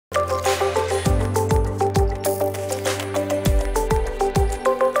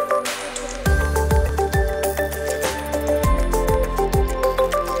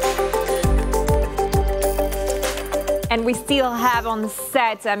still have on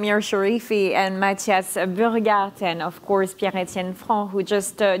set Amir, Sharifi, and Mathias, Burghardt, and of course Pierre-Etienne, Franc, who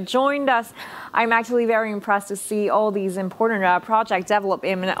just joined us. I'm actually very impressed to see all these important projects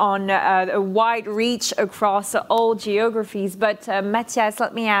developing on a wide reach across all geographies. But Mathias,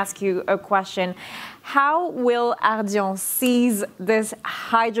 let me ask you a question. How will Ardian seize this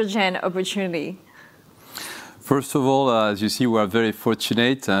hydrogen opportunity? First of all, as you see, we are very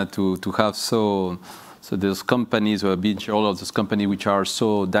fortunate to have so those companies, or all of those companies which are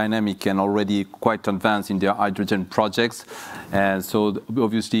so dynamic and already quite advanced in their hydrogen projects. And so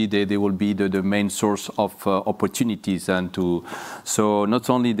obviously they will be the main source of opportunities. And so not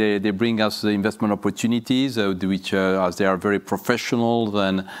only they bring us the investment opportunities, which as they are very professional,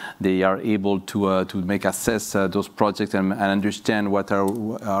 then they are able to assess those projects and understand what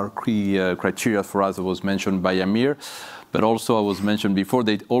are key criteria for us, that was mentioned by Amir. But also, I was mentioned before,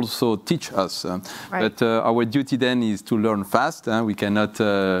 they also teach us. Right. But our duty then is to learn fast. We cannot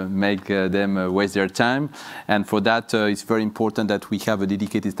make them waste their time. And for that, it's very important that we have a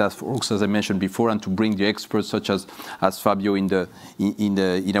dedicated task force, as I mentioned before, and to bring the experts such as Fabio in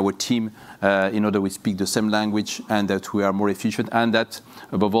our team, in order we speak the same language and that we are more efficient, and that,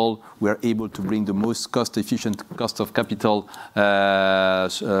 above all, we are able to bring the most cost-efficient, cost of capital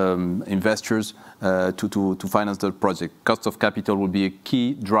investors to finance the project. Cost of capital will be a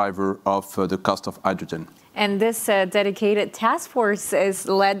key driver of the cost of hydrogen. And this dedicated task force is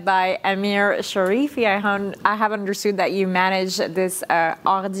led by Amir, Sharifi. I have understood that you manage this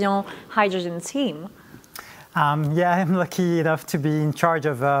Ardian hydrogen team. Yeah, I'm lucky enough to be in charge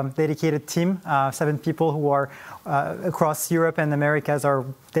of a dedicated team. 7 people who are across Europe and Americas are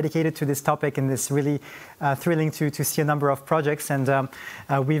dedicated to this topic, and it's really thrilling to see a number of projects. And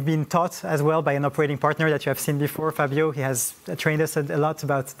we've been taught as well by an operating partner that you have seen before, Fabio. He has trained us a lot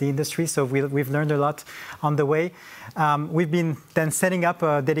about the industry, so we've learned a lot on the way. We've been then setting up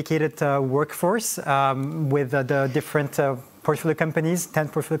a dedicated workforce with the different portfolio companies, 10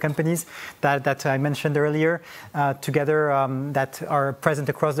 portfolio companies that I mentioned earlier, together that are present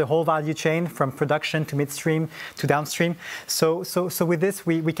across the whole value chain, from production to midstream to downstream. So with this,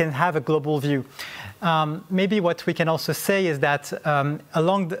 we can have a global view. Maybe what we can also say is that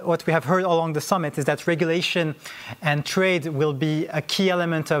what we have heard along the summit is that regulation and trade will be a key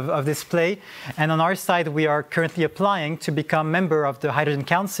element of this play. And on our side, we are currently applying to become member of the Hydrogen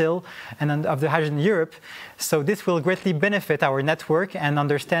Council and of the Hydrogen Europe. So this will greatly benefit our network and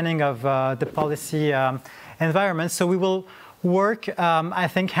understanding of the policy environment. So we will work, I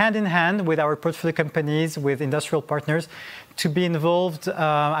think, hand in hand with our portfolio companies, with industrial partners, to be involved,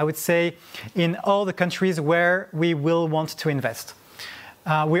 I would say, in all the countries where we will want to invest.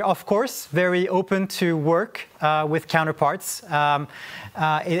 We're, of course, very open to work with counterparts.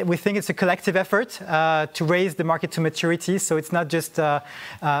 We think it's a collective effort to raise the market to maturity. So it's not just,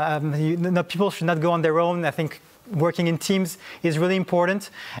 people should not go on their own. I think working in teams is really important,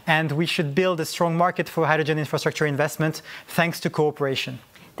 and we should build a strong market for hydrogen infrastructure investment thanks to cooperation.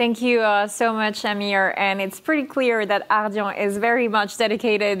 Thank you so much, Amir. And it's pretty clear that Ardian is very much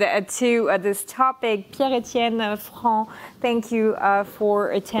dedicated to this topic. Pierre-Etienne, Franc, thank you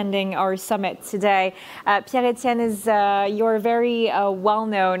for attending our summit today. Pierre-Etienne, you're very well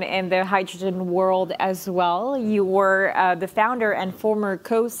known in the hydrogen world as well. You were the founder and former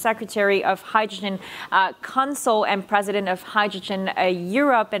co-secretary of Hydrogen Council and president of Hydrogen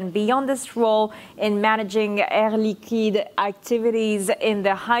Europe. And beyond this role in managing Air Liquide activities in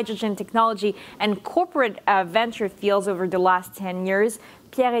the hydrogen technology and corporate venture fields over the last 10 years.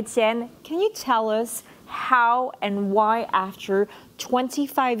 Pierre-Etienne, can you tell us how and why, after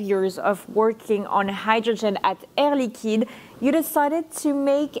 25 years of working on hydrogen at Air Liquide, you decided to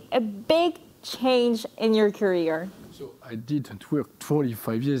make a big change in your career? So I didn't work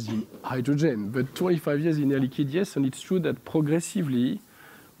 25 years in hydrogen, but 25 years in Air Liquide, yes, and it's true that progressively,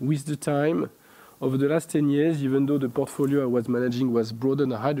 with the time, over the last 10 years, even though the portfolio I was managing was broader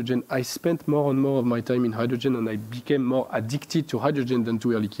than hydrogen, I spent more and more of my time in hydrogen, and I became more addicted to hydrogen than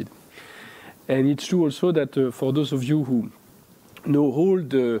to Air Liquide. And it's true also that for those of you who know all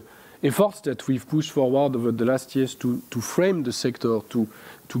the efforts that we've pushed forward over the last years to frame the sector, to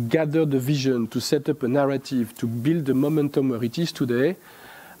gather the vision, to set up a narrative, to build the momentum where it is today,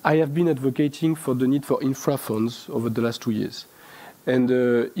 I have been advocating for the need for infra funds over the last 2 years. And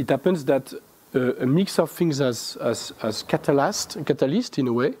it happens that a mix of things as catalyst in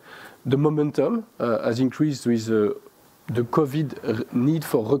a way. The momentum has increased with the COVID need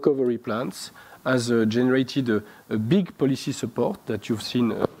for recovery plans, has generated a big policy support that you've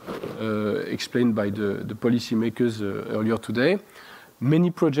seen explained by the policymakers earlier today. Many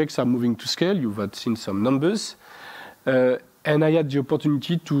projects are moving to scale. You've seen some numbers. And I had the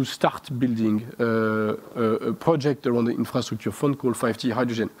opportunity to start building a project around the infrastructure fund called FiveT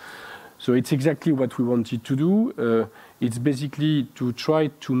Hydrogen. So it's exactly what we wanted to do. It's basically to try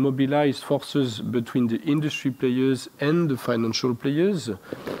to mobilize forces between the industry players and the financial players.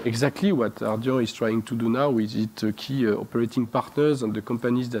 Exactly what Ardian is trying to do now with its key operating partners and the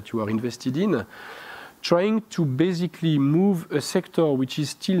companies that you are invested in. Trying to basically move a sector which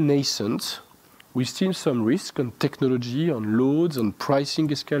is still nascent, with still some risk on technology, on loads, on pricing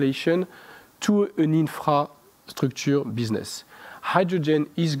escalation, to an infrastructure business. Hydrogen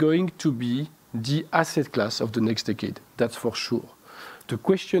is going to be the asset class of the next decade, that's for sure. The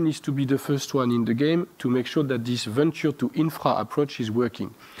question is to be the first one in the game to make sure that this venture to infra approach is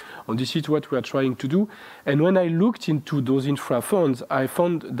working. And this is what we are trying to do. And when I looked into those infra funds, I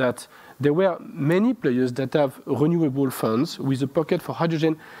found that there were many players that have renewable funds with a pocket for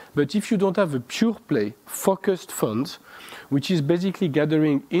hydrogen. But if you don't have a pure play, focused fund, which is basically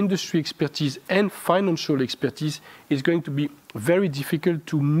gathering industry expertise and financial expertise, is going to be very difficult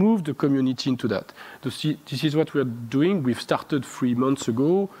to move the community into that. This is what we are doing. We've started 3 months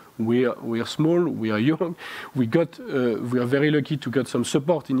ago. We are small, we are young. We are very lucky to get some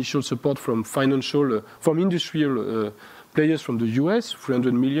support, initial support from from industrial players from the US,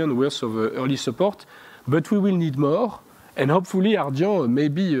 300 million worth of early support. But we will need more. And hopefully Ardian may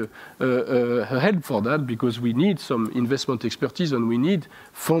be a help for that, because we need some investment expertise and we need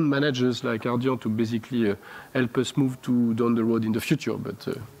fund managers like Ardian to basically help us move down the road in the future. But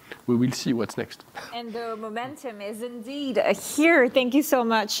we will see what's next. And the momentum is indeed here. Thank you so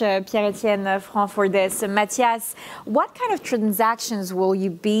much, Pierre-Etienne, Franc, for this. Mathias, what kind of transactions will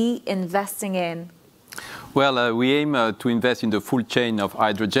you be investing in? Well, we aim to invest in the full chain of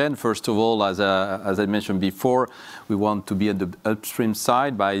hydrogen. First of all, as I mentioned before, we want to be on the upstream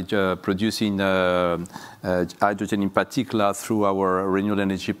side by producing hydrogen in particular through our renewable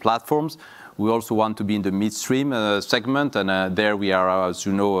energy platforms. We also want to be in the midstream segment, and there we are, as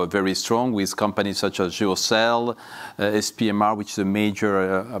you know, very strong with companies such as Geocell, SPMR, which is a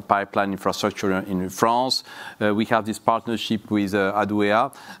major pipeline infrastructure in France. We have this partnership with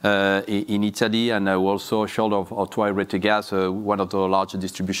Adwea in Italy, and also shareholder of Ortua Rete Gas, one of the largest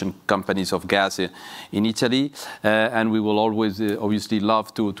distribution companies of gas in Italy. And we will always, obviously,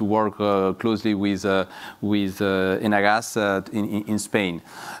 love to work closely with Enagas in Spain.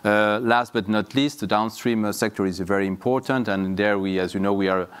 Last but not least, the downstream sector is very important, and there we, as you know, we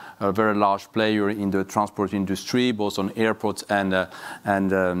are a very large player in the transport industry, both on airports and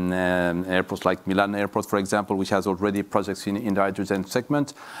airports like Milan Airport, for example, which has already projects in the hydrogen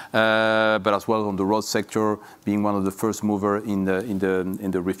segment, but as well on the road sector, being one of the first mover in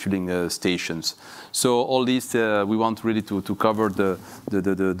the refueling stations. So all these we want really to cover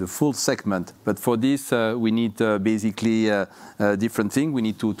the full segment. But for this we need basically different things. We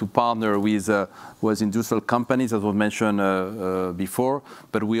need to partner with industrial companies, as was mentioned before,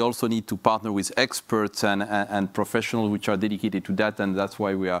 but we also need to partner with experts and professionals which are dedicated to that, and that's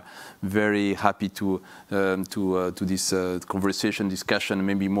why we are very happy to this conversation, discussion,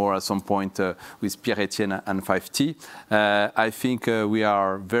 maybe more at some point with Pierre-Etienne and FiveT. I think we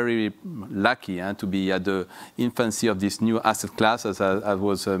are very lucky to be at the infancy of this new asset class, as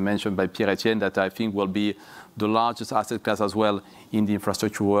was mentioned by Pierre-Etienne, that I think will be the largest asset class as well in the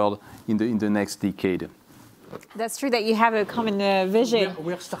infrastructure world in the next decade. That's true that you have a common vision.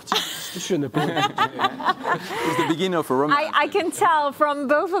 We're starting a discussion. It's the beginning of a romance. I can tell from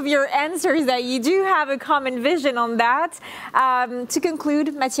both of your answers that you do have a common vision on that. To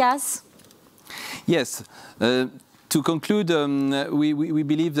conclude, Mathias? Yes. To conclude, we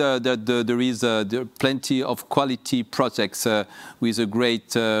believe that there is plenty of quality projects with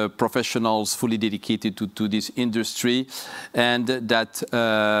great professionals fully dedicated to this industry, and that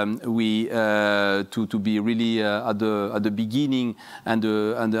we to be really at the beginning and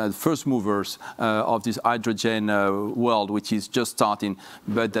the first movers of this hydrogen world, which is just starting,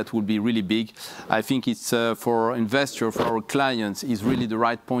 but that will be really big. I think it's for investors, for our clients, is really the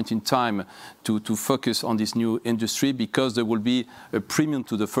right point in time to focus on this new industry, because there will be a premium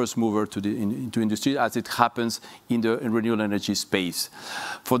to the first mover into industry, as it happens in the renewable energy space.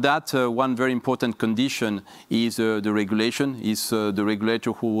 For that, one very important condition is the regulation, is the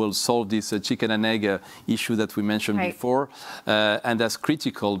regulator who will solve this chicken and egg issue that we mentioned before, and that's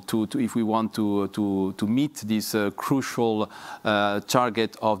critical if we want to meet this crucial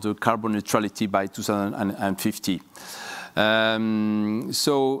target of the carbon neutrality by 2050.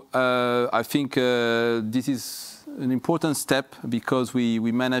 So I think this is an important step, because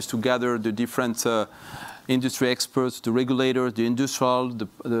we managed to gather the different industry experts, the regulators, the industrial,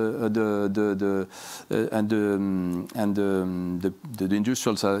 the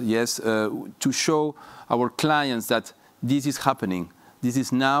industrials, yes, to show our clients that this is happening, this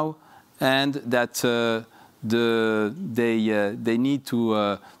is now, and that they need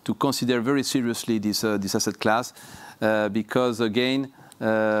to consider very seriously this asset class, because again,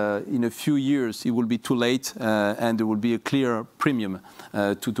 in a few years it will be too late, and there will be a clear premium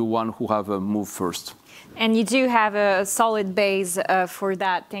to the one who have moved first. And you do have a solid base for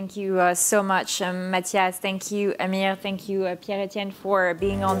that. Thank you so much, Mathias. Thank you, Amir. Thank you, Pierre-Etienne, for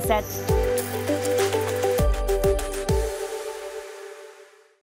being on set.